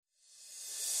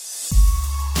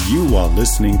You are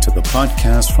listening to the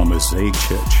podcast from Mosaic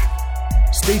Church.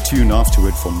 Stay tuned after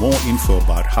it for more info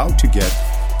about how to get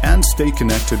and stay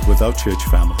connected with our church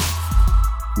family.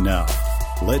 Now,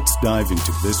 let's dive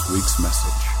into this week's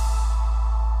message.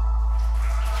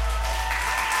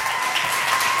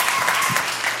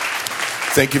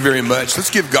 Thank you very much. Let's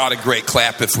give God a great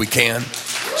clap if we can.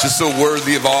 Just so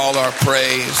worthy of all our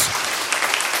praise.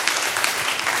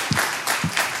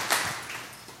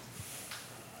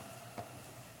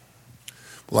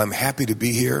 Well, I'm happy to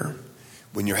be here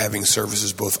when you're having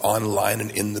services both online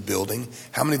and in the building.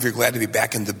 How many of you are glad to be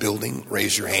back in the building?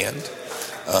 Raise your hand.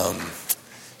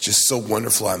 Just so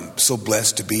wonderful. I'm so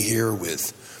blessed to be here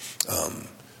with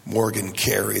Morgan,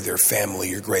 Carrie, their family,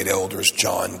 your great elders,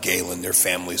 John, Galen, their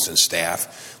families and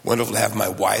staff. Wonderful to have my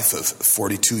wife of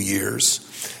 42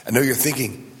 years. I know you're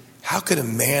thinking, how could a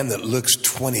man that looks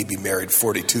 20 be married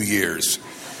 42 years?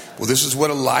 Well, this is what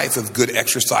a life of good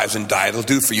exercise and diet will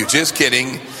do for you. Just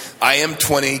kidding. I am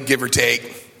 20, give or take,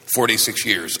 46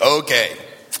 years. Okay.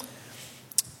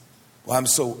 Well, I'm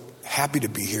so happy to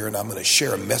be here, and I'm going to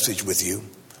share a message with you.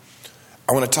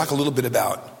 I want to talk a little bit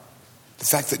about the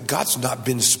fact that God's not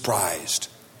been surprised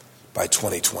by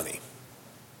 2020.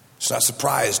 He's not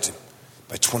surprised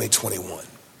by 2021.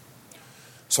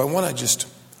 So I want to just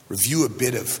review a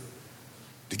bit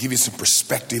to give you some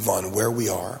perspective on where we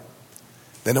are.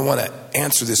 Then I want to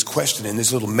answer this question in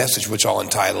this little message, which I'll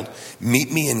entitle,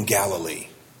 Meet Me in Galilee.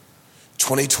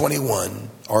 2021,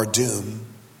 our doom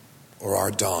or our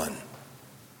dawn.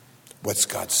 What's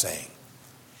God saying?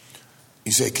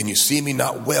 You say, can you see me?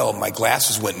 Not well. My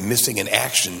glasses went missing in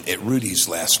action at Rudy's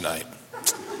last night.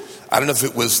 I don't know if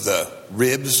it was the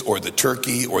ribs or the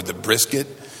turkey or the brisket.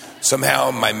 Somehow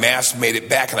my mask made it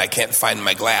back and I can't find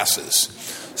my glasses.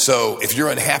 So if you're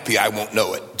unhappy, I won't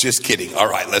know it. Just kidding. All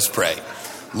right, let's pray.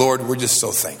 Lord, we're just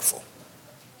so thankful.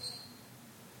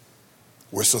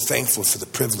 We're so thankful for the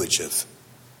privilege of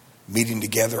meeting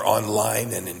together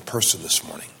online and in person this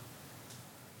morning.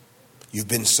 You've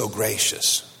been so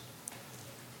gracious.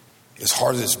 As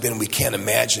hard as it's been, we can't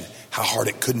imagine how hard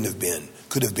it could have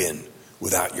been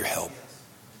without your help.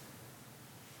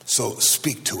 So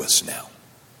speak to us now.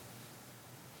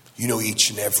 You know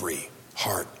each and every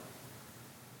heart,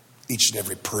 each and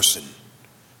every person,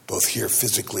 both here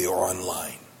physically or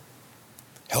online.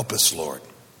 Help us, Lord.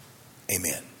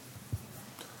 Amen.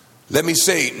 Let me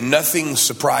say, nothing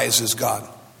surprises God.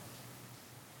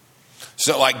 It's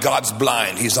not like God's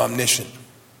blind. He's omniscient.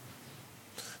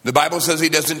 The Bible says he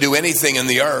doesn't do anything in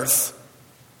the earth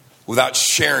without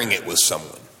sharing it with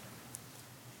someone.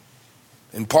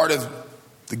 And part of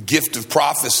the gift of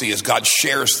prophecy is God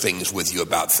shares things with you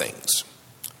about things.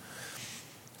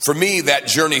 For me, that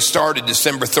journey started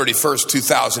December 31st,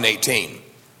 2018.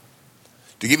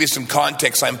 To give you some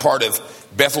context, I'm part of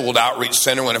Bethelwood Outreach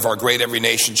Center, one of our great Every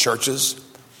Nation churches.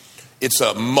 It's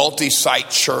a multi-site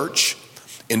church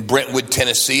in Brentwood,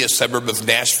 Tennessee, a suburb of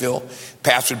Nashville,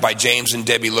 pastored by James and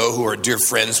Debbie Lowe, who are dear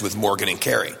friends with Morgan and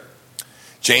Carrie.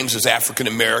 James is African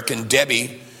American.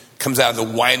 Debbie comes out of the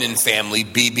Winan family,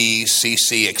 BB,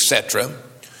 CC, etc.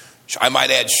 I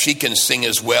might add, she can sing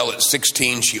as well. At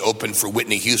 16, she opened for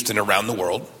Whitney Houston around the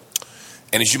world.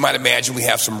 And as you might imagine, we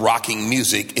have some rocking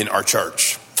music in our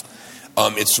church.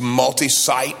 It's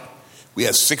multi-site. We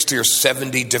have 60 or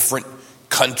 70 different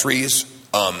countries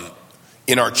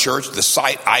in our church. The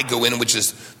site I go in, which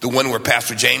is the one where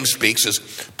Pastor James speaks, is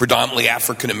predominantly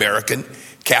African American.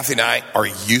 Kathy and I are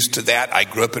used to that. I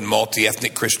grew up in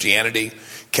multi-ethnic Christianity.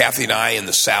 Kathy and I in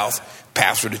the South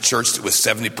pastored a church that was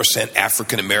 70%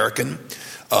 African American.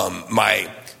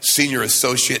 My senior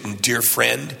associate and dear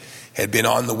friend had been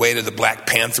on the way to the Black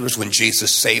Panthers when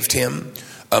Jesus saved him.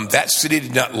 That city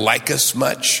did not like us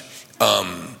much.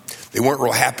 They weren't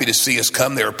real happy to see us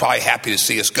come. They were probably happy to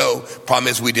see us go.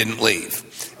 Problem is we didn't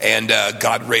leave. And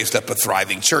God raised up a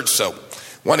thriving church. So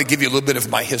I want to give you a little bit of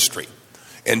my history.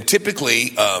 And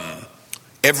typically,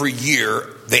 every year,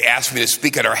 they ask me to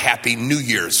speak at our Happy New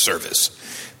Year's service.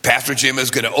 Pastor Jim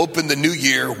is going to open the new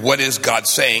year. What is God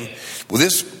saying? Well,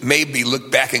 this may be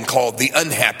looked back and called the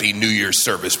unhappy New Year's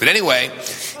service. But anyway,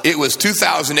 it was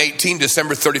 2018,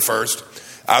 December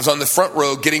 31st. I was on the front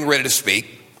row getting ready to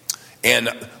speak and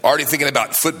already thinking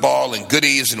about football and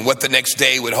goodies and what the next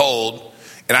day would hold.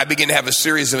 And I began to have a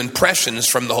series of impressions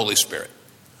from the Holy Spirit.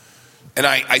 And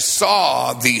I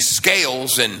saw the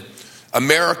scales, and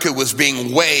America was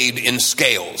being weighed in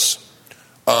scales.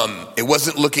 It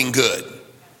wasn't looking good.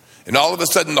 And all of a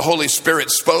sudden, the Holy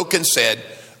Spirit spoke and said,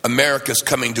 America's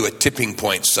coming to a tipping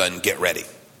point, son, get ready.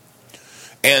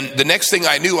 And the next thing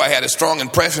I knew, I had a strong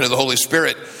impression of the Holy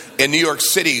Spirit, and New York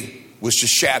City was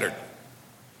just shattered.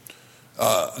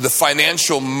 the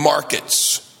financial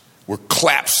markets were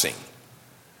collapsing.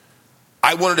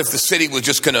 I wondered if the city was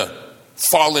just going to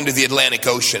fall into the Atlantic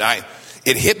Ocean.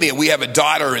 It hit me. We have a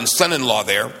daughter and son-in-law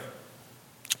there.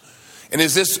 And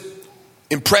as this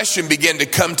impression began to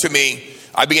come to me,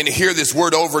 I began to hear this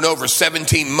word over and over,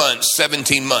 17 months,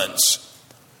 17 months.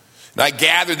 And I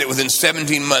gathered that within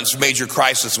 17 months, major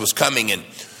crisis was coming. And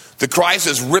the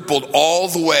crisis rippled all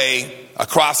the way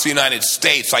across the United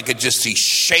States. I could just see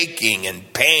shaking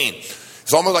and pain.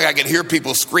 It's almost like I could hear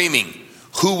people screaming,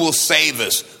 who will save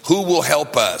us? Who will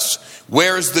help us?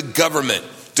 Where's the government?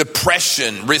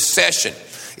 Depression, recession.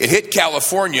 It hit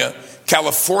California.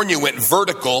 California went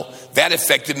vertical. That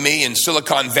affected me. In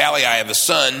Silicon Valley, I have a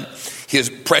son, his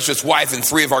precious wife, and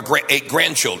 3 of our 8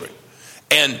 grandchildren.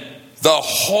 And the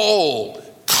whole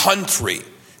country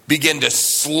began to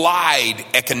slide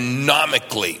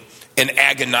economically in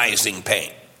agonizing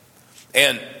pain.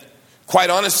 And quite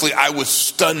honestly, I was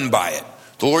stunned by it.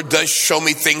 The Lord does show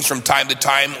me things from time to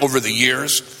time over the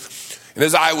years. And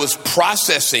as I was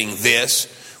processing this,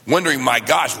 wondering, my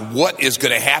gosh, what is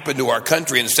going to happen to our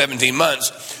country in 17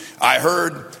 months? I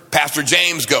heard Pastor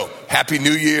James go, Happy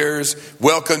New Year's.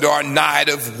 Welcome to our night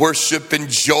of worship and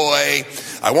joy.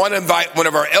 I want to invite one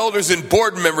of our elders and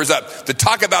board members up to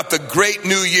talk about the great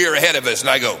new year ahead of us. And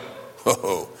I go,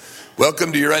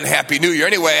 welcome to your unhappy new year.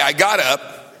 Anyway, I got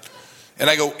up and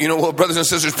I go, well, brothers and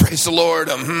sisters, praise the Lord.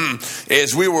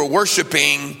 As we were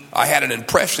worshiping, I had an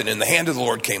impression and the hand of the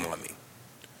Lord came on me.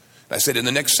 I said, in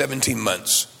the next 17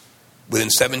 months, within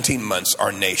 17 months,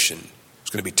 our nation is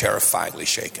going to be terrifyingly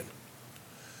shaken.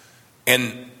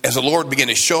 And as the Lord began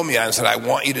to show me, I said, I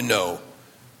want you to know,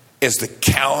 as the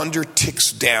calendar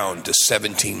ticks down to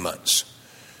 17 months,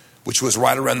 which was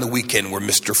right around the weekend where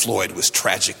Mr. Floyd was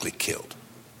tragically killed,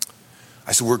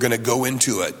 I said, we're going to go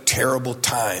into a terrible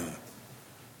time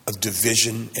of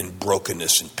division and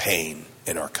brokenness and pain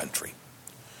in our country.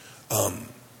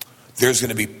 There's going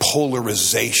to be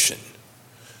polarization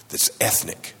that's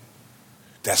ethnic,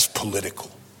 that's political.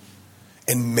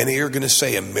 And many are going to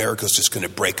say America's just going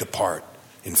to break apart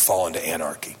and fall into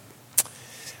anarchy.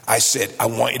 I said, I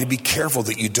want you to be careful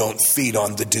that you don't feed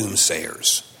on the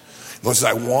doomsayers. Because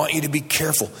I want you to be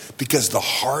careful because the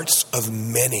hearts of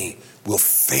many will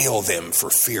fail them for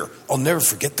fear. I'll never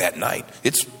forget that night.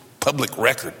 It's public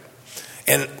record.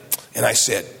 And I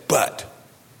said, but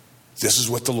this is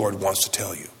what the Lord wants to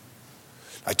tell you.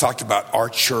 I talked about our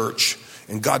church,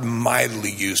 and God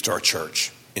mightily used our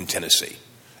church in Tennessee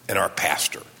and our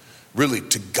pastor really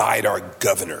to guide our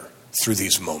governor through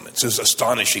these moments. It was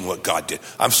astonishing what God did.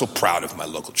 I'm so proud of my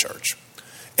local church.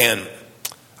 And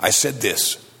I said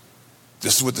this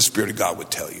is what the Spirit of God would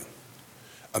tell you.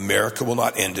 America will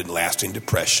not end in lasting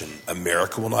depression.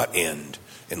 America will not end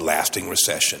in lasting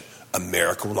recession.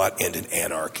 America will not end in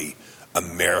anarchy.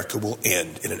 America will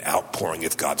end in an outpouring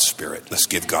of God's Spirit. Let's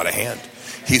give God a hand.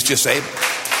 He's just able.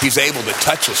 He's able to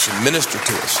touch us and minister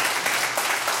to us.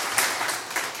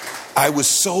 I was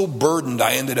so burdened,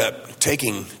 I ended up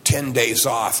taking 10 days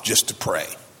off just to pray.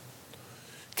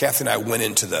 Kathy and I went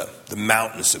into the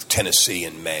mountains of Tennessee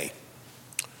in May.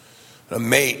 On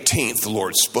May 18th, the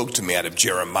Lord spoke to me out of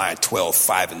Jeremiah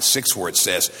 12:5-6, where it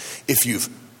says, if you've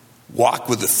walked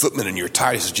with the footmen and you're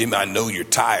tired, he says, Jimmy, I know you're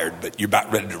tired, but you're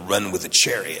about ready to run with the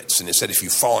chariots. And he said, if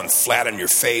you've fallen flat on your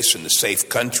face in the safe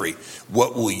country,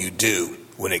 what will you do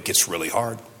when it gets really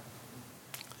hard?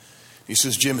 He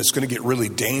says, Jim, it's going to get really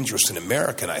dangerous in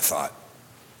America. And I thought,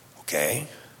 okay.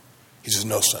 He says,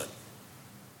 no, son.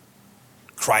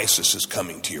 Crisis is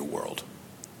coming to your world.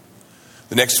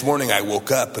 The next morning I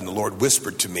woke up and the Lord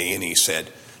whispered to me and he said,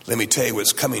 let me tell you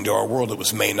what's coming to our world. It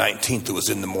was May 19th. It was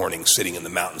in the morning sitting in the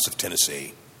mountains of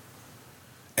Tennessee.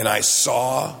 And I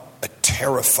saw a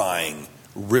terrifying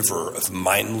river of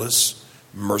mindless,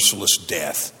 merciless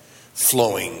death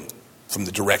flowing from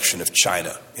the direction of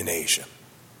China in Asia.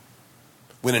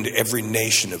 Went into every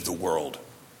nation of the world,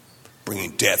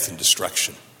 bringing death and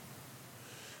destruction.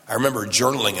 I remember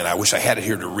journaling, and I wish I had it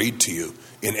here to read to you.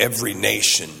 In every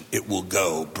nation it will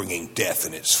go, bringing death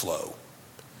in its flow.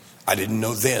 I didn't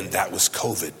know then that was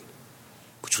COVID,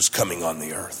 which was coming on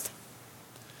the earth.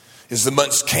 As the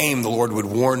months came, the Lord would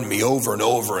warn me over and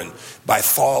over, and by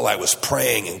fall I was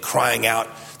praying and crying out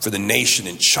for the nation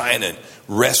in China, and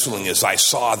wrestling as I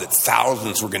saw that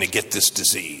thousands were going to get this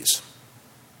disease.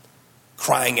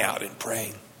 Crying out and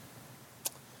praying.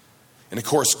 And of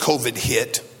course, COVID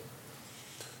hit.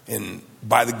 And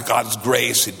by God's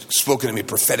grace, he'd spoken to me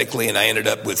prophetically, and I ended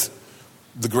up with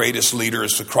the greatest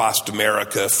leaders across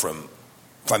America from,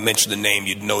 if I mentioned the name,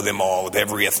 you'd know them all, of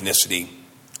every ethnicity.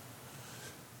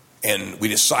 And we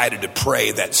decided to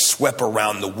pray. That swept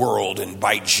around the world. And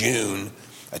by June,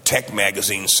 a tech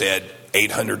magazine said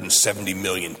 870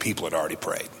 million people had already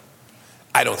prayed.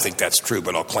 I don't think that's true,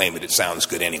 but I'll claim it. It sounds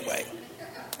good anyway.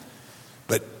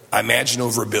 But I imagine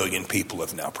over 1 billion people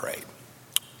have now prayed.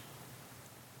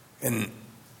 And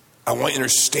I want you to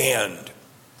understand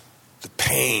the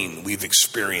pain we've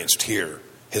experienced here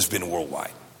has been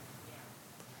worldwide.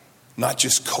 Not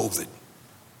just COVID,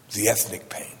 the ethnic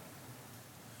pain,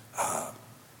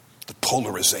 the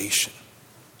polarization.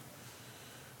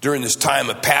 During this time,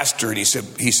 a pastor, and he said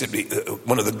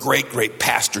one of the great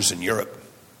pastors in Europe,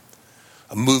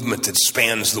 a movement that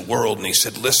spans the world, and he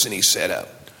said, listen, he said,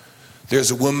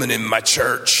 there's a woman in my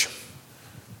church.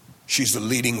 She's the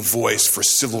leading voice for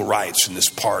civil rights in this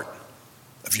part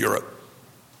of Europe.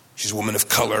 She's a woman of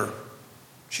color.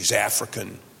 She's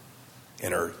African.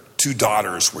 And her 2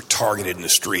 daughters were targeted in the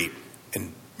street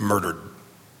and murdered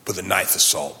with a knife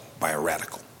assault by a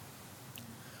radical,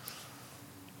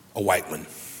 a white one.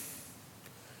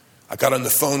 I got on the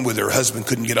phone with her husband,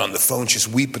 couldn't get on the phone. She's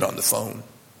weeping on the phone.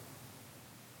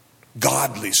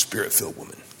 Godly, spirit-filled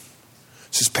woman.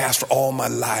 Says, Pastor, all my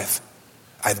life,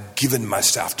 I've given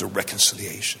myself to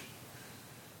reconciliation.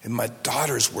 And my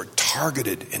daughters were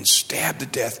targeted and stabbed to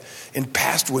death. And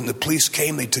Pastor, when the police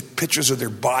came, they took pictures of their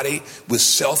body with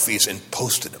selfies and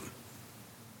posted them.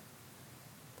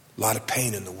 A lot of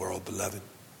pain in the world, beloved.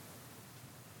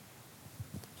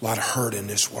 A lot of hurt in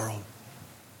this world.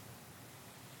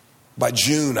 By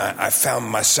June, I found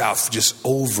myself just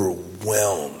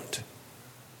overwhelmed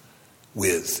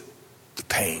with the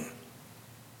pain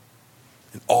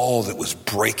and all that was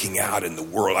breaking out in the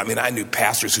world. I mean, I knew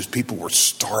pastors whose people were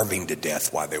starving to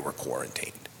death while they were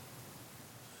quarantined.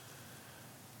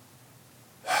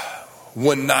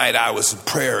 One night I was in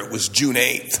prayer. It was June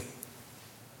 8th.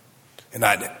 And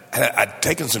I'd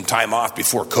taken some time off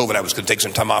before COVID. I was going to take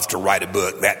some time off to write a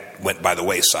book. That went by the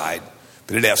wayside.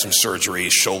 But it had some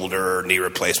surgeries, shoulder, knee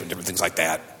replacement, different things like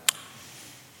that.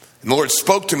 And the Lord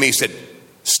spoke to me. He said,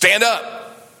 stand up.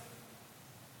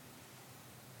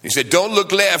 He said, don't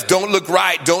look left, don't look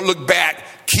right, don't look back.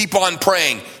 Keep on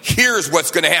praying. Here's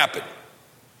what's going to happen.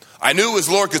 I knew it was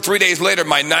the Lord because 3 days later,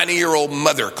 my 90-year-old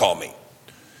mother called me.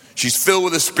 She's filled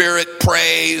with the Spirit,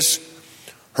 prays.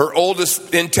 Her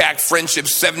oldest intact friendship,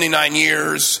 79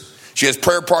 years. She has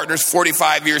prayer partners,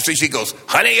 45 years. So she goes,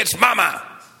 honey, it's Mama.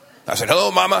 I said,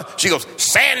 hello, Mama. She goes,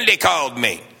 Sandy called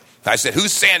me. I said,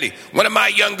 who's Sandy? One of my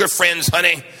younger friends,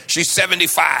 honey. She's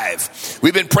 75.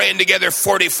 We've been praying together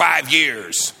 45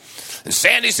 years. And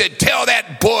Sandy said, tell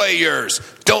that boy of yours,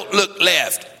 don't look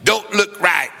left, don't look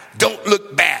right, don't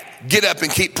look back. Get up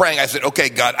and keep praying. I said, okay,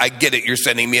 God, I get it. You're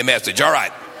sending me a message. All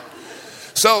right.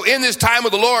 So in this time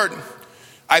with the Lord,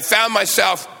 I found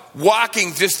myself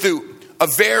walking just through a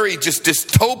very just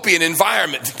dystopian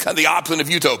environment, kind of the opposite of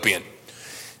utopian.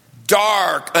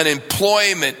 Dark,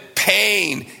 unemployment,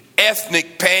 pain,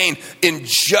 ethnic pain,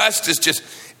 injustice,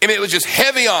 it was just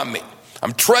heavy on me.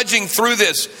 I'm trudging through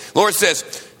this. Lord says,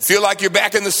 feel like you're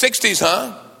back in the 60s,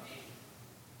 huh?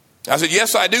 I said,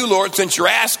 yes, I do, Lord, since you're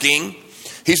asking.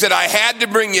 He said, I had to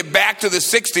bring you back to the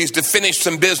 60s to finish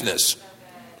some business.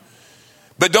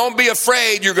 But don't be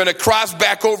afraid, you're going to cross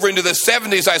back over into the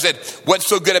 70s. I said, what's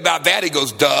so good about that? He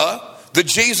goes, duh, the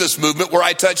Jesus movement where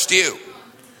I touched you.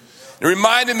 It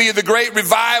reminded me of the great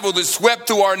revival that swept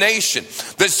through our nation,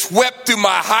 that swept through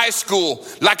my high school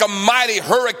like a mighty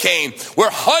hurricane where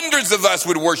hundreds of us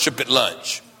would worship at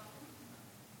lunch.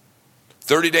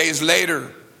 30 days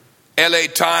later, LA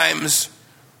Times,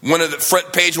 one of the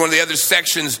front page, one of the other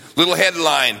sections, little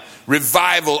headline,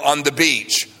 revival on the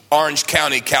beach, Orange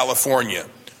County, California.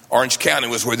 Orange County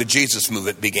was where the Jesus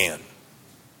movement began.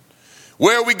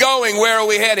 Where are we going? Where are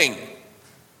we heading?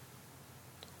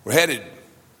 We're headed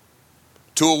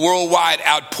to a worldwide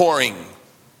outpouring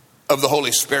of the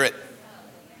Holy Spirit.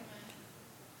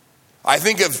 I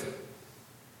think of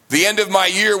the end of my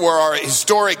year where our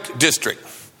historic district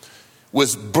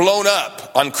was blown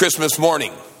up on Christmas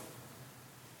morning.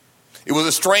 It was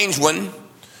a strange one. It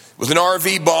was an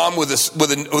RV bomb with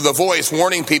a voice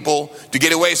warning people to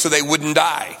get away so they wouldn't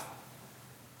die.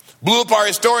 Blew up our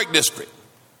historic district.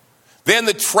 Then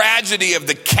the tragedy of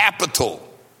the Capitol,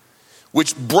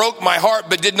 which broke my heart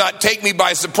but did not take me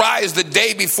by surprise. The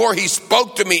day before, he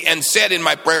spoke to me and said in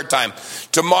my prayer time,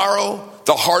 tomorrow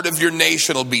the heart of your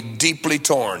nation will be deeply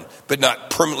torn but not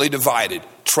permanently divided.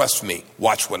 Trust me,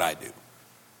 watch what I do.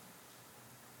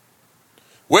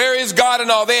 Where is God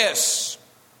in all this?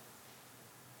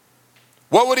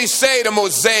 What would he say to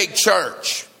Mosaic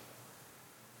Church?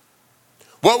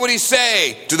 What would he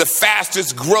say to the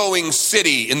fastest growing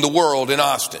city in the world in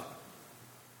Austin?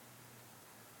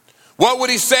 What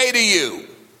would he say to you?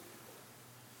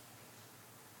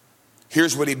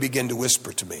 Here's what he began to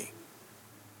whisper to me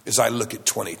as I look at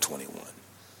 2021.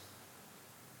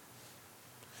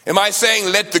 Am I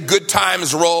saying let the good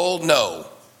times roll? No.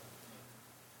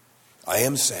 I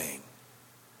am saying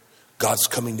God's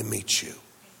coming to meet you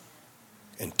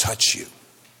and touch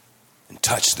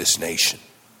this nation.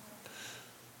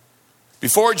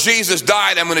 Before Jesus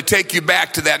died, I'm going to take you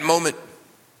back to that moment.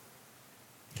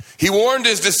 He warned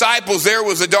his disciples there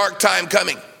was a dark time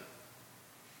coming.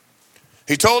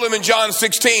 He told them in John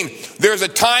 16, there's a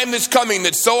time that's coming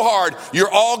that's so hard, you're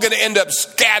all going to end up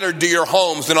scattered to your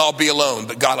homes and I'll be alone,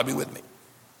 but God will be with me.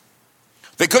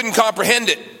 They couldn't comprehend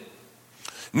it.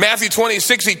 In Matthew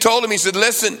 26, he told them, he said,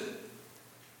 listen,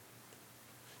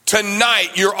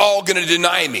 tonight you're all going to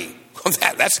deny me.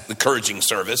 That's an encouraging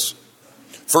service.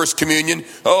 First communion.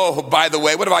 Oh, by the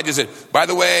way, what have I just said? By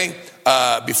the way,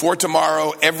 before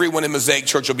tomorrow, everyone in Mosaic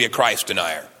Church will be a Christ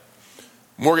denier.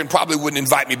 Morgan probably wouldn't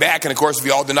invite me back. And of course, if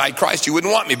you all denied Christ, you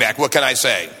wouldn't want me back. What can I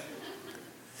say?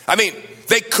 I mean,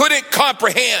 they couldn't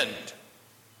comprehend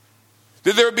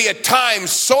that there would be a time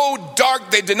so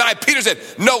dark they denied. Peter said,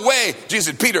 no way. Jesus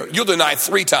said, Peter, you'll deny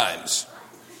 3 times.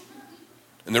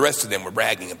 And the rest of them were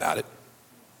bragging about it.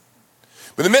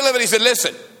 But in the middle of it, he said,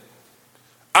 listen,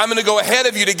 I'm going to go ahead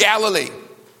of you to Galilee.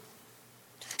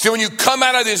 So when you come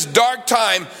out of this dark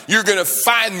time, you're going to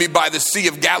find me by the Sea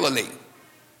of Galilee.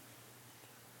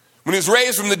 When he was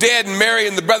raised from the dead and Mary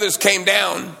and the brothers came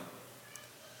down,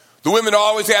 the women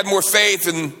always had more faith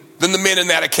than the men in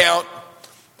that account.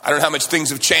 I don't know how much things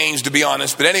have changed, to be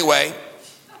honest. But anyway,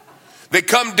 they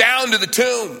come down to the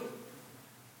tomb.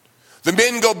 The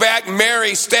men go back.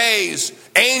 Mary stays.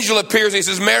 Angel appears. He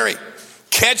says, Mary,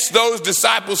 catch those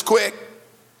disciples quick.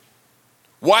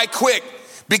 Why quick?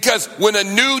 Because when a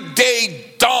new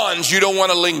day dawns, you don't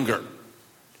want to linger.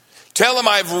 Tell them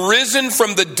I've risen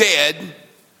from the dead.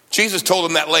 Jesus told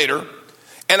him that later.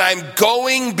 And I'm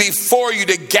going before you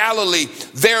to Galilee.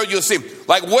 There you'll see.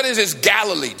 Like, what is this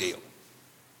Galilee deal?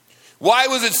 Why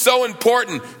was it so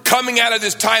important coming out of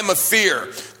this time of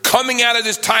fear, coming out of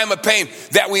this time of pain,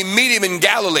 that we meet him in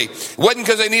Galilee? It wasn't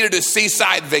because they needed a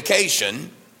seaside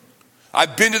vacation.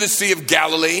 I've been to the Sea of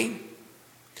Galilee.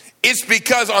 It's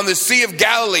because on the Sea of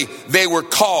Galilee, they were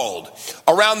called.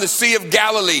 Around the Sea of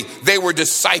Galilee, they were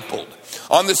discipled.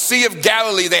 On the Sea of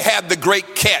Galilee, they had the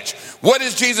great catch. What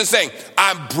is Jesus saying?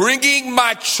 I'm bringing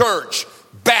my church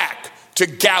back to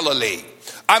Galilee.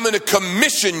 I'm going to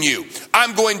commission you.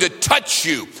 I'm going to touch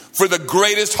you for the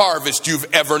greatest harvest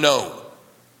you've ever known.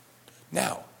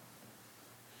 Now,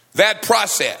 that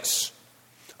process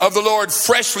of the Lord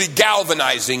freshly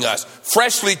galvanizing us,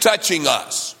 freshly touching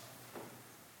us,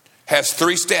 has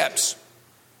 3 steps.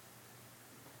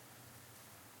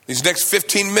 These next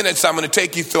 15 minutes, I'm going to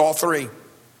take you through all 3.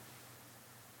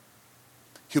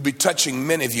 He'll be touching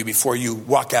many of you before you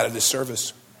walk out of this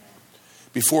service,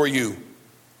 before you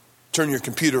turn your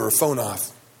computer or phone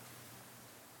off.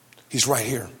 He's right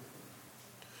here.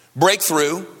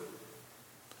 Breakthrough,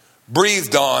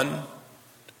 breathed on,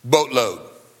 boatload.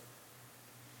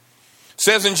 It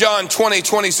says in John 20,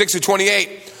 26 to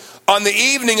 28, on the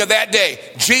evening of that day,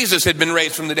 Jesus had been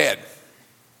raised from the dead.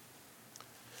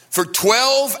 For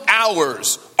 12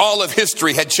 hours, all of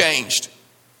history had changed.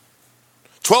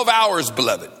 12 hours,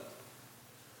 beloved.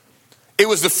 It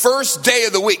was the first day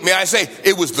of the week. May I say,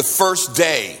 it was the first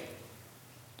day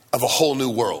of a whole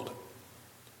new world.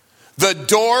 The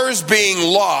doors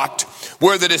being locked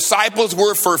where the disciples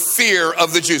were for fear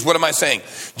of the Jews. What am I saying?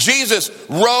 Jesus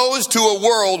rose to a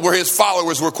world where his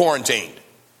followers were quarantined.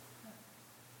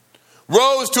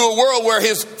 Rose to a world where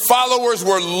his followers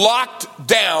were locked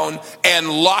down and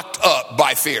locked up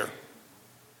by fear.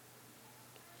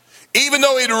 Even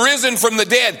though he'd risen from the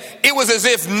dead, it was as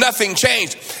if nothing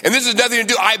changed. And this has nothing to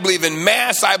do, I believe in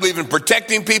mass, I believe in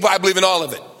protecting people, I believe in all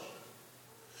of it.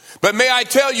 But may I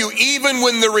tell you, even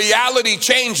when the reality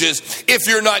changes, if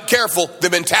you're not careful, the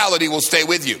mentality will stay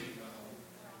with you.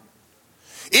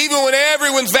 Even when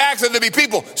everyone's vaccinated, there'll be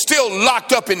people still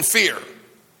locked up in fear.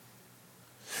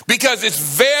 Because it's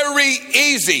very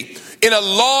easy in a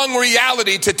long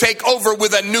reality to take over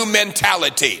with a new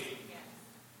mentality.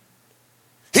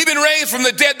 He'd been raised from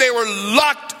the dead. They were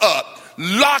locked up,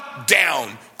 locked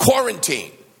down,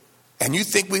 quarantined. And you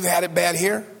think we've had it bad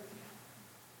here?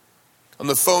 On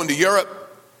the phone to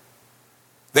Europe,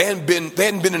 they hadn't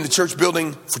been in the church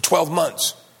building for 12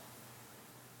 months.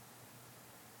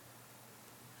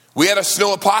 We had a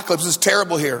snow apocalypse. It's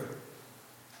terrible here.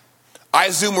 I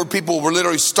assume where people were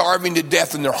literally starving to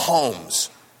death in their homes.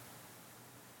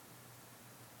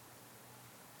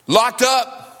 Locked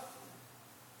up.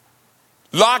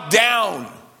 Locked down.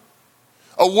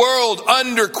 a world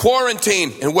under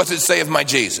quarantine. And what does it say of my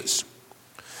Jesus?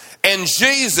 And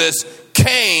Jesus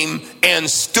came and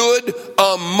stood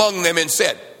among them and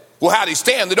said, well, how'd he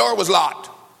stand? The door was locked.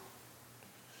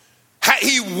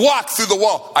 He walked through the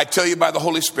wall. I tell you by the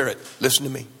Holy Spirit, listen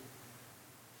to me.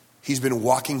 He's been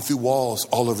walking through walls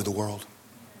all over the world.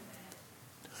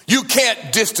 You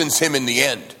can't distance him in the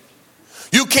end.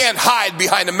 You can't hide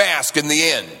behind a mask in the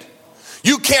end.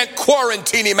 You can't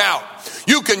quarantine him out.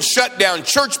 You can shut down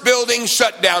church buildings,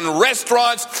 shut down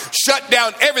restaurants, shut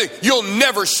down everything. You'll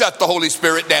never shut the Holy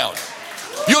Spirit down.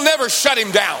 You'll never shut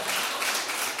him down.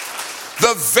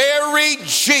 The very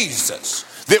Jesus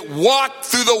that walked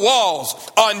through the walls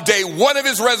on day one of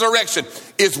his resurrection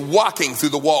is walking through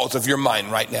the walls of your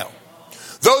mind right now.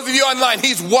 Those of you online,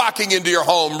 he's walking into your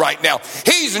home right now.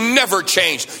 He's never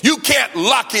changed. You can't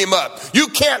lock him up. You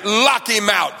can't lock him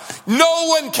out. No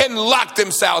one can lock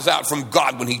themselves out from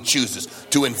God when he chooses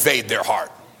to invade their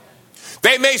heart.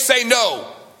 They may say no,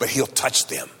 but he'll touch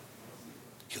them.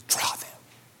 He'll draw them.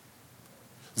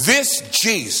 This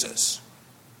Jesus,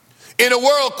 in a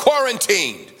world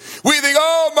quarantined, we think,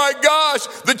 oh my gosh,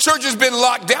 the church has been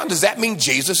locked down. Does that mean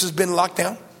Jesus has been locked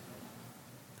down?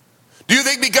 Do you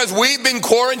think because we've been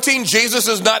quarantined, Jesus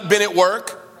has not been at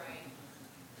work?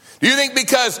 Do you think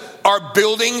because our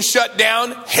building shut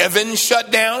down, heaven shut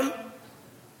down?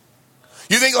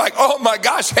 You think like, oh my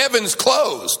gosh, heaven's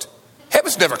closed.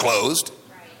 Heaven's never closed.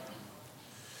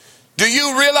 Do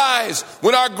you realize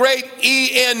when our great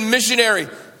E.N. missionary,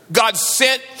 God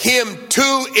sent him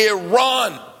to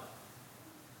Iran?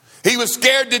 He was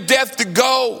scared to death to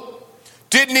go.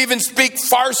 Didn't even speak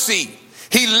Farsi.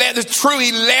 He landed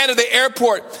at the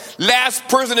airport. Last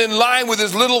person in line with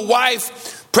his little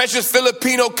wife. Precious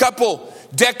Filipino couple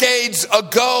decades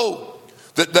ago.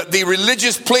 The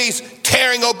religious police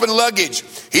tearing open luggage.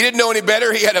 He didn't know any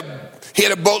better. He had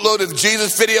a boatload of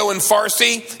Jesus video in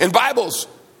Farsi and Bibles.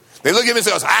 They look at him and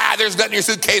say, there's nothing in your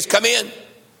suitcase. Come in.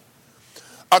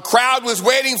 A crowd was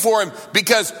waiting for him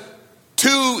because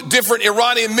 2 different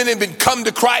Iranian men had been come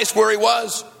to Christ where he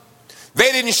was.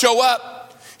 They didn't show up.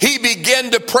 He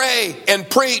began to pray and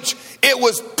preach. It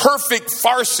was perfect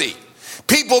Farsi.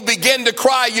 People began to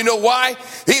cry. You know why?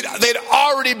 They'd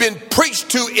already been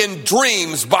preached to in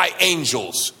dreams by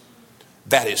angels.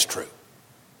 That is true.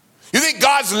 You think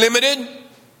God's limited?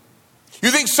 You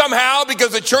think somehow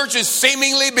because the church has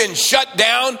seemingly been shut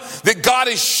down that God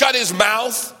has shut his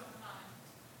mouth?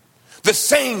 The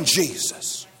same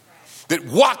Jesus that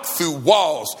walked through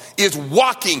walls is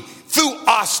walking through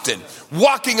Austin,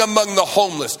 walking among the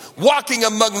homeless, walking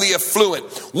among the affluent,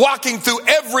 walking through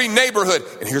every neighborhood.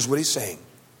 And here's what he's saying.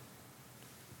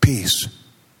 Peace.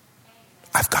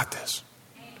 I've got this.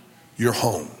 Your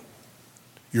home,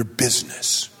 your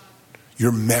business,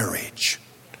 your marriage,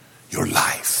 your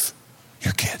life,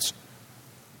 your kids.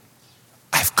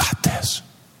 I've got this.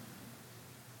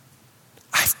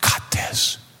 I've got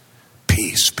this.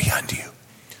 Peace be unto you.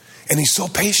 And he's so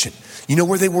patient. You know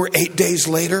where they were 8 days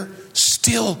later?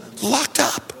 Still locked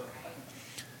up.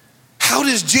 How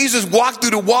does Jesus walk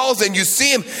through the walls and you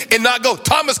see him and not go?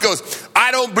 Thomas goes,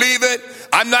 I don't believe it.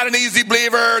 I'm not an easy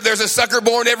believer. There's a sucker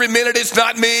born every minute. It's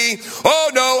not me.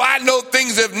 Oh no, I know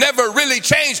things have never really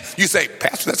changed. You say,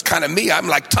 Pastor, that's kind of me. I'm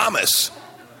like Thomas.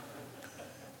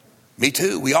 Me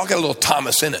too. We all got a little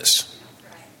Thomas in us.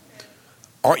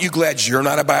 Aren't you glad you're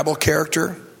not a Bible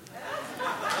character?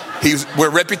 Where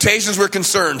reputations were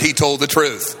concerned, he told the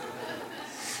truth.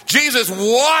 Jesus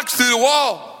walks through the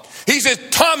wall. He says,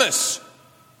 Thomas,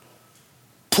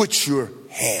 put your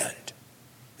hand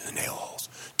in the nail holes.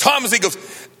 Thomas, he goes,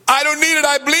 I don't need it.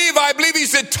 I believe. He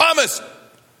said, Thomas,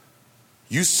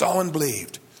 you saw and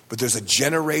believed, but there's a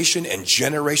generation and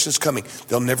generations coming.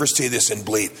 They'll never see this and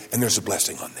believe, and there's a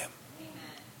blessing on them.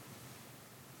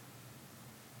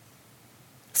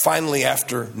 Finally,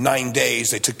 after 9 days,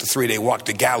 they took the 3-day walk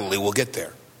to Galilee. We'll get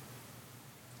there.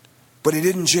 But he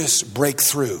didn't just break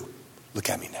through. Look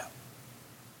at me now.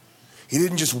 He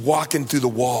didn't just walk in through the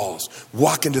walls,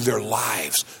 walk into their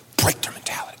lives, break their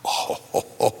mentality.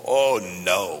 Oh,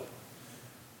 no.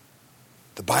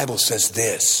 The Bible says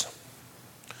this.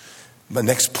 The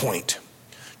next point.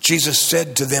 Jesus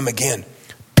said to them again,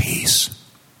 peace.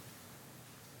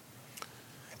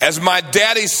 As my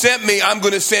daddy sent me, I'm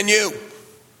going to send you.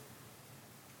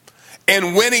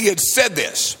 And when he had said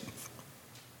this,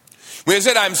 when he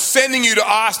said, I'm sending you to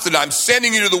Austin, I'm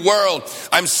sending you to the world,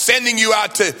 I'm sending you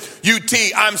out to UT,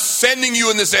 I'm sending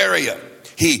you in this area,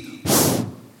 he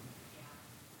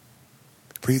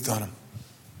breathed on him.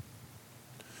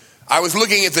 I was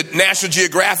looking at the National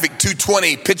Geographic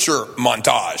 220 picture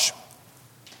montage.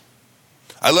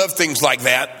 I love things like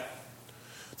that.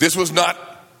 This was not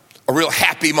a real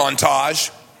happy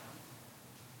montage.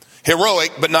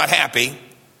 Heroic, but not happy.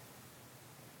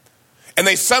 And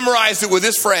they summarized it with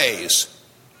this phrase: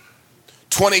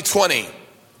 2020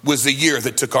 was the year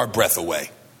that took our breath away.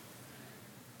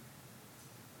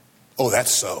 Oh,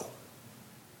 that's so.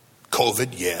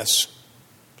 COVID, yes.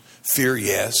 Fear,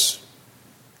 yes.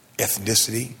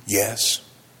 Ethnicity, yes.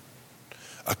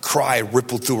 A cry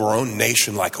rippled through our own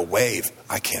nation like a wave.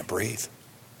 I can't breathe.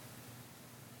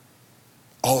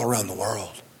 All around the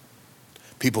world,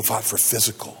 people fought for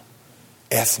physical,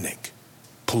 ethnic,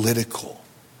 political,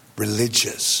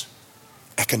 religious,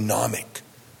 economic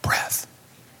breath.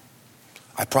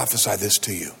 I prophesy this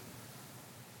to you.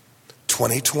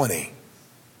 2020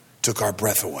 took our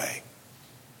breath away.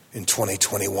 In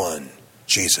 2021,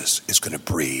 Jesus is going to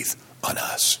breathe on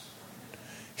us.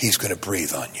 He's going to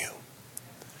breathe on you.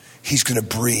 He's going to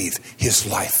breathe his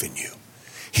life in you.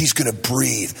 He's going to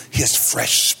breathe his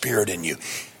fresh spirit in you.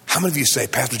 How many of you say,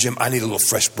 Pastor Jim, I need a little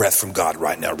fresh breath from God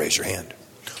right now? Raise your hand.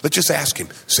 Let's just ask him.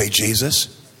 Say,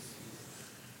 Jesus,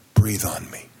 breathe on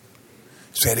me.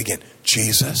 Say it again.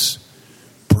 Jesus,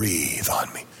 breathe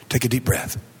on me. Take a deep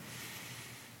breath.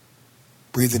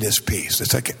 Breathe in his peace.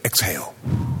 Let's take an exhale.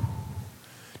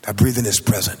 Now breathe in his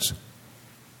presence.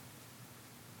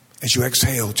 As you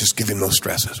exhale, just give him those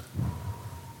stresses.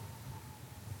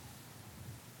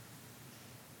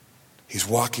 He's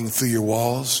walking through your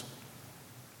walls,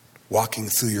 walking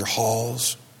through your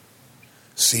halls,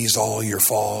 sees all your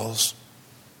falls.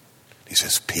 He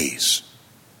says, peace.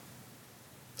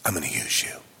 I'm going to use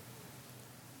you.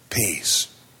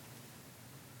 Peace.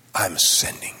 I'm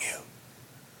sending you.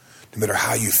 No matter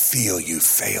how you feel you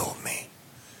failed me,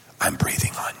 I'm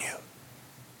breathing on you.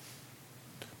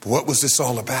 But what was this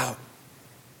all about?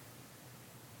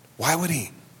 Why would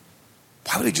he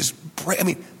just pray? I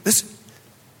mean,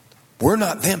 we're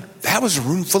not them. That was a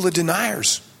room full of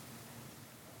deniers.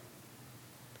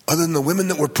 Other than the women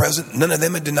that were present, none of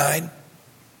them had denied.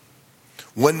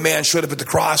 One man showed up at the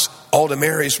cross, all the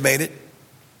Marys made it.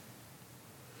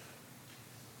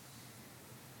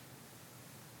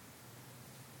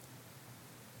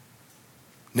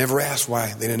 Never asked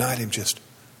why they denied him, just,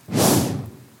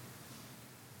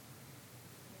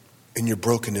 in your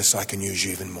brokenness, I can use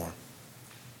you even more.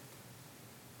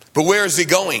 But where is he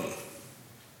going?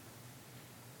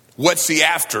 What's he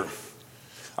after?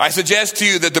 I suggest to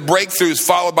you that the breakthrough is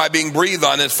followed by being breathed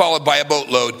on, and it's followed by a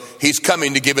boatload. He's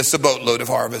coming to give us a boatload of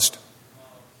harvest.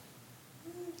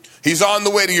 He's on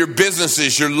the way to your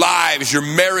businesses, your lives, your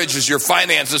marriages, your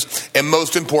finances, and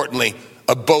most importantly,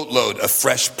 a boatload of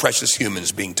fresh, precious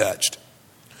humans being touched.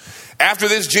 After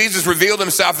this, Jesus revealed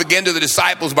himself again to the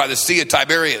disciples by the Sea of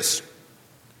Tiberias.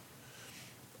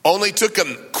 Took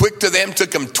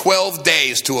them 12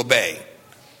 days to obey.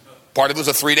 Part of it was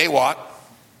a 3-day walk.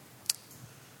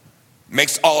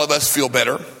 Makes all of us feel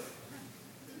better.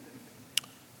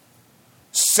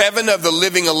 7 of the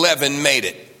living 11 made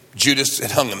it. Judas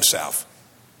had hung himself.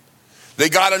 They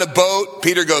got in a boat.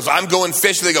 Peter goes, I'm going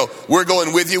fishing. They go, we're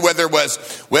going with you. Whether it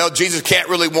was, well, Jesus can't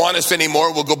really want us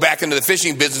anymore, we'll go back into the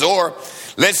fishing business, or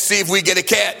let's see if we get a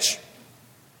catch.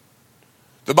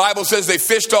 The Bible says they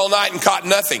fished all night and caught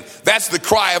nothing. That's the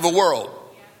cry of a world.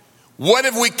 What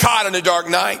have we caught in a dark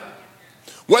night?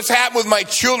 What's happened with my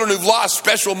children who've lost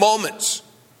special moments?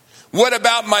 What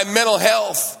about my mental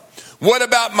health? What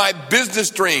about my business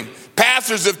dream?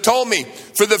 Pastors have told me,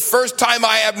 for the first time,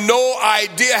 I have no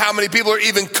idea how many people are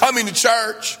even coming to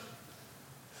church.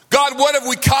 God, what have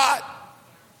we caught?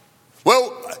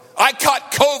 Well, I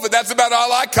caught COVID. That's about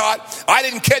all I caught. I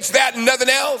didn't catch that and nothing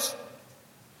else.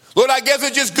 Lord, I guess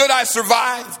it's just good I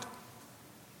survived.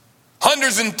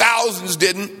 Hundreds and thousands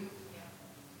didn't.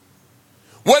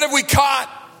 What have we caught?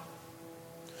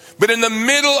 But in the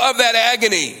middle of that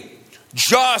agony,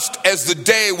 just as the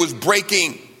day was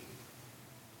breaking,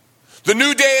 the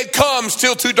new day had come,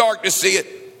 still too dark to see it.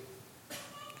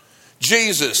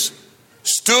 Jesus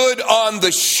stood on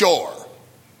the shore.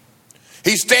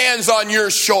 He stands on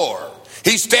your shore.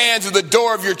 He stands at the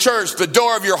door of your church, the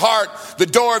door of your heart, the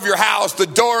door of your house, the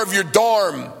door of your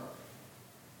dorm,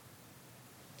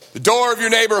 the door of your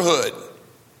neighborhood.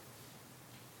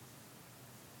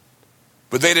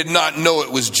 But they did not know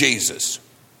it was Jesus.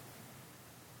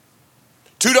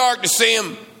 Too dark to see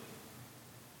him.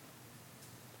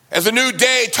 As a new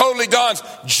day totally dawns,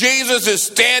 Jesus is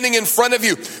standing in front of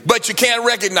you, but you can't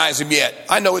recognize him yet.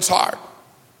 I know it's hard.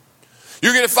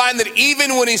 You're going to find that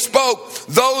even when he spoke,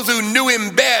 those who knew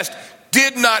him best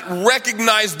did not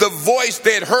recognize the voice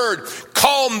they had heard.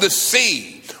 Calm the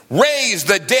sea, raise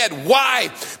the dead. Why?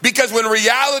 Because when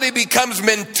reality becomes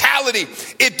mentality,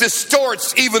 it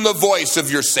distorts even the voice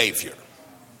of your Savior.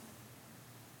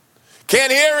 Can't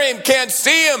hear him, can't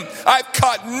see him. I've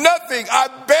caught nothing.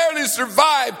 I've barely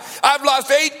survived. I've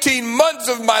lost 18 months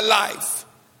of my life.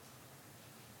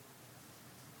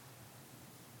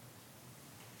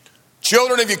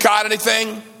 Children, have you caught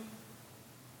anything?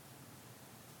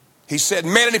 He said,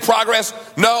 made any progress?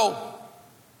 No.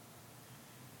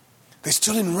 They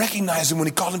still didn't recognize him when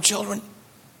he called them children.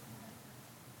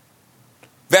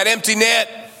 That empty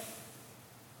net,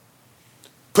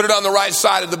 put it on the right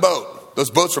side of the boat. Those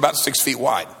boats were about 6 feet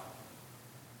wide.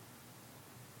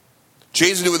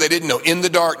 Jesus knew what they didn't know. In the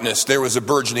darkness, there was a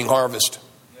burgeoning harvest.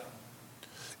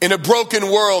 In a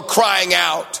broken world crying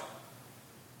out,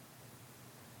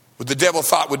 what the devil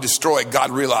thought would destroy,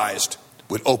 God realized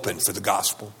would open for the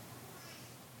gospel.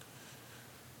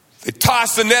 They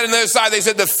tossed the net on the other side. They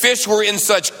said the fish were in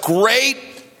such great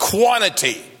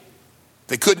quantity,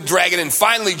 they couldn't drag it in.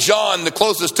 Finally, John, the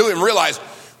closest to him, realized,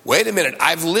 wait a minute,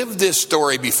 I've lived this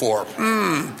story before.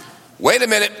 Wait a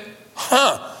minute.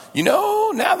 You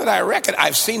know, now that I reckon,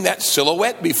 I've seen that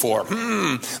silhouette before.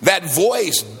 That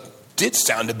voice did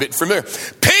sound a bit familiar.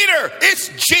 Peter, it's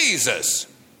Jesus.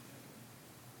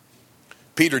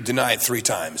 Peter denied 3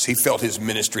 times. He felt his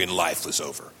ministry and life was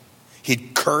over.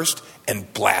 He'd cursed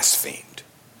and blasphemed.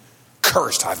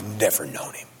 Cursed, I've never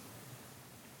known him.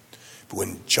 But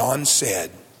when John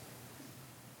said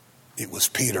it was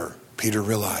Peter, Peter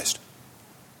realized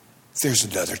there's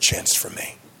another chance for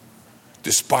me.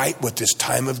 Despite what this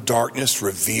time of darkness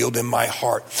revealed in my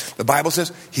heart. The Bible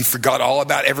says he forgot all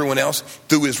about everyone else,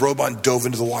 threw his robe on, dove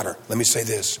into the water. Let me say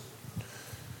this.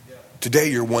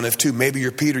 Today you're one of two. Maybe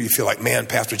you're Peter. You feel like, man,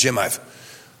 Pastor Jim, I've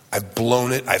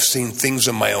blown it. I've seen things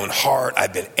in my own heart.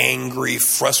 I've been angry,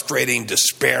 frustrating,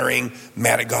 despairing,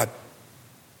 mad at God.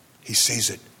 He sees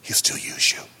it. He'll still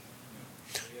use you.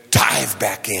 Dive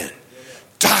back in.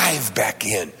 Dive back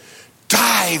in.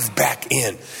 Dive back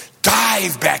in.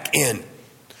 Dive back in.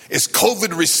 As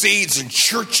COVID recedes and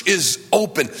church is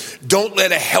open, don't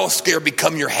let a health scare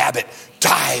become your habit.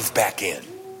 Dive back in.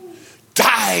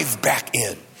 Dive back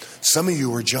in. Some of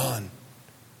you are John.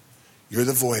 You're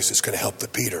the voice that's going to help the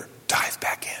Peter dive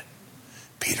back in.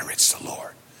 Peter, it's the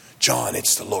Lord. John,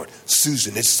 it's the Lord.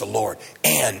 Susan, it's the Lord.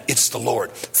 Ann, it's the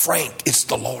Lord. Frank, it's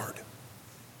the Lord.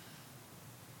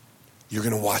 You're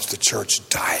going to watch the church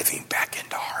diving back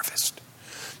into harvest.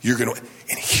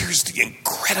 And here's the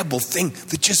incredible thing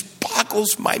that just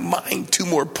boggles my mind. 2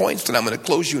 more points, and I'm going to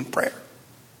close you in prayer.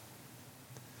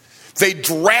 They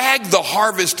drag the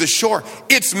harvest ashore.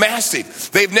 It's massive.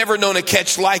 They've never known a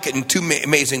catch like it, and 2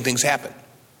 amazing things happen.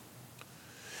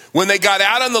 When they got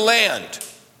out on the land,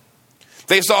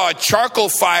 they saw a charcoal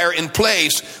fire in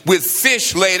place with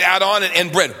fish laid out on it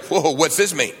and bread. Whoa, what's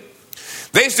this mean?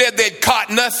 They said they'd caught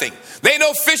nothing. They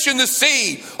know fish in the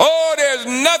sea. Oh, there's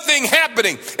nothing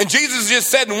happening. And Jesus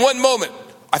just said in one moment,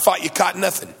 I thought you caught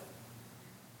nothing.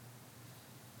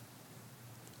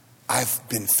 I've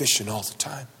been fishing all the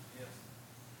time.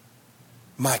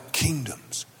 My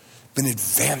kingdom's been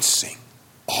advancing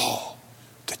all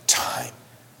the time.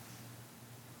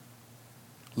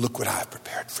 Look what I've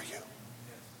prepared for you.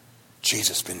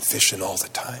 Jesus been fishing all the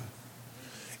time.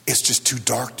 It's just too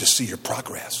dark to see your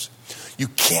progress. You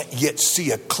can't yet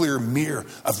see a clear mirror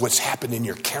of what's happened in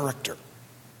your character.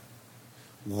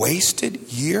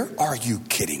 Wasted year? Are you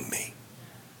kidding me?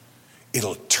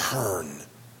 It'll turn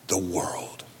the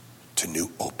world to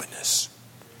new openness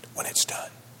when it's done.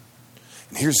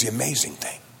 And here's the amazing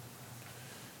thing.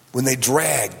 When they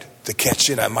dragged the catch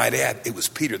in, I might add, it was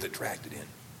Peter that dragged it in.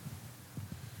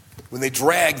 When they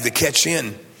dragged the catch in,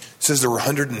 it says there were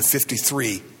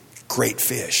 153 great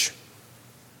fish.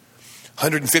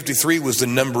 153 was the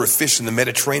number of fish in the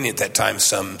Mediterranean at that time,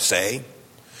 some say.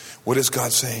 What is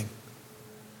God saying?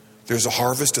 There's a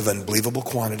harvest of unbelievable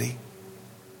quantity,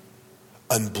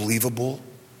 unbelievable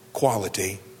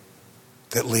quality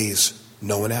that leaves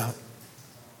no one out.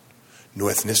 No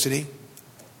ethnicity,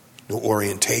 no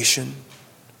orientation,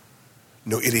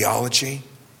 no ideology.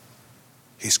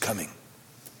 He's coming.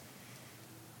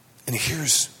 And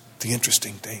here's the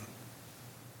interesting thing.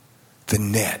 The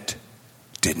net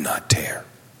did not tear.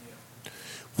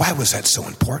 Why was that so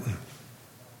important?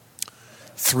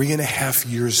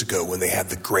 3.5 years ago, when they had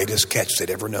the greatest catch they'd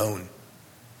ever known,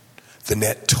 the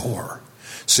net tore,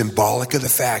 symbolic of the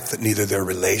fact that neither their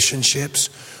relationships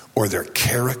or their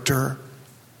character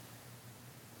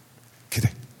could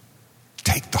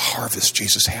take the harvest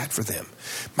Jesus had for them.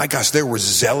 My gosh, there were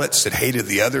zealots that hated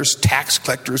the others, tax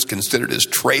collectors considered as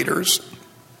traitors,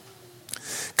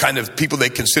 kind of people they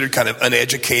considered kind of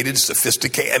uneducated,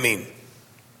 sophisticated. I mean,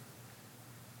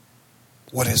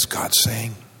 what is God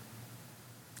saying?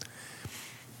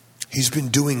 He's been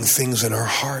doing things in our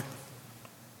heart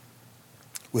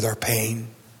with our pain,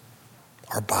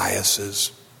 our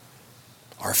biases,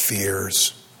 our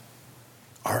fears,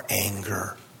 our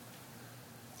anger,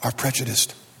 our prejudice.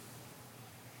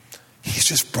 He's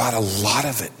just brought a lot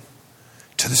of it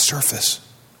to the surface.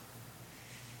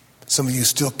 Some of you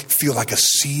still feel like a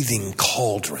seething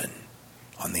cauldron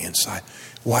on the inside.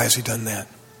 Why has he done that?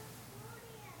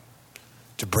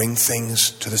 To bring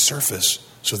things to the surface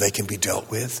so they can be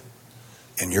dealt with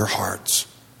in your hearts,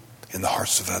 in the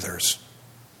hearts of others.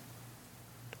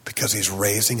 Because he's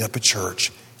raising up a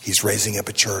church. He's raising up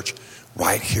a church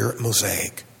right here at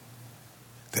Mosaic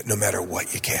that no matter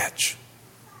what you catch,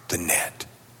 the net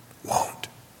won't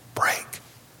break.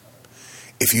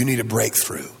 If you need a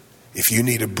breakthrough, if you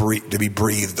need to be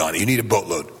breathed on, you need a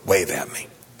boatload, wave at me.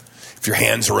 If your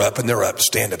hands are up and they're up,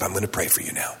 stand up. I'm going to pray for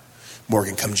you now.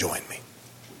 Morgan, come join me.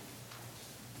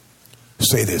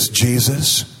 Say this,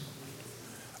 Jesus,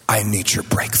 I need your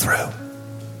breakthrough.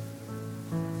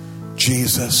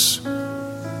 Jesus,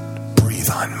 breathe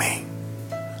on me.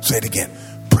 Say it again,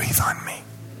 breathe on me.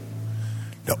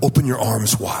 Now open your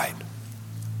arms wide.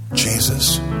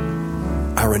 Jesus,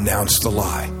 I renounce the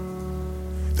lie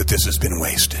that this has been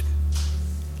wasted.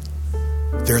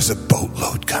 There's a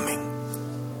boatload coming.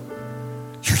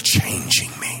 You're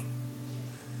changing me.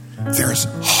 There's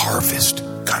harvest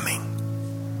coming.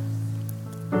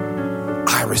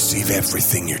 I receive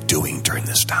everything you're doing during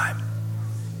this time.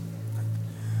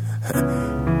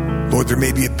 Lord, there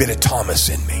may be a bit of Thomas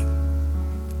in me,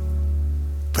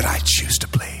 but I choose to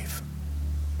believe.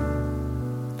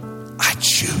 I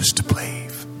choose to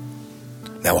believe.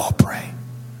 Now I'll pray.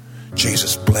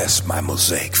 Jesus, bless my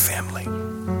Mosaic family.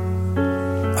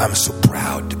 I'm so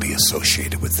proud to be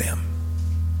associated with them.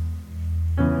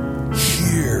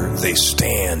 Here they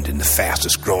stand in the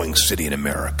fastest growing city in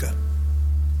America,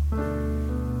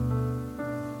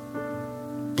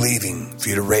 believing for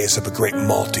you to raise up a great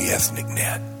multi-ethnic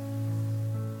net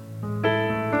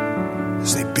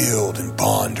as they build and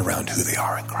bond around who they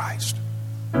are in Christ.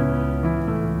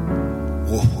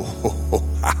 Whoa.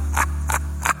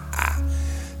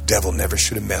 Devil never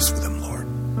should have messed with them, Lord.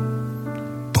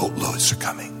 Boatloads are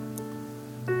coming.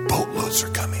 Boatloads are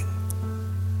coming.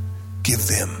 Give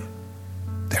them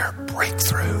their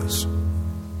breakthroughs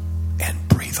and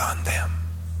breathe on them,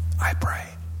 I pray.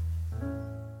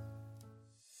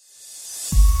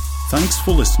 Thanks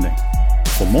for listening.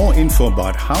 For more info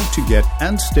about how to get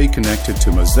and stay connected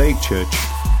to Mosaic Church,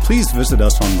 please visit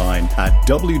us online at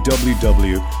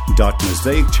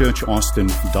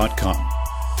www.mosaicchurchaustin.com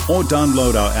or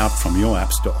download our app from your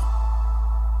app store.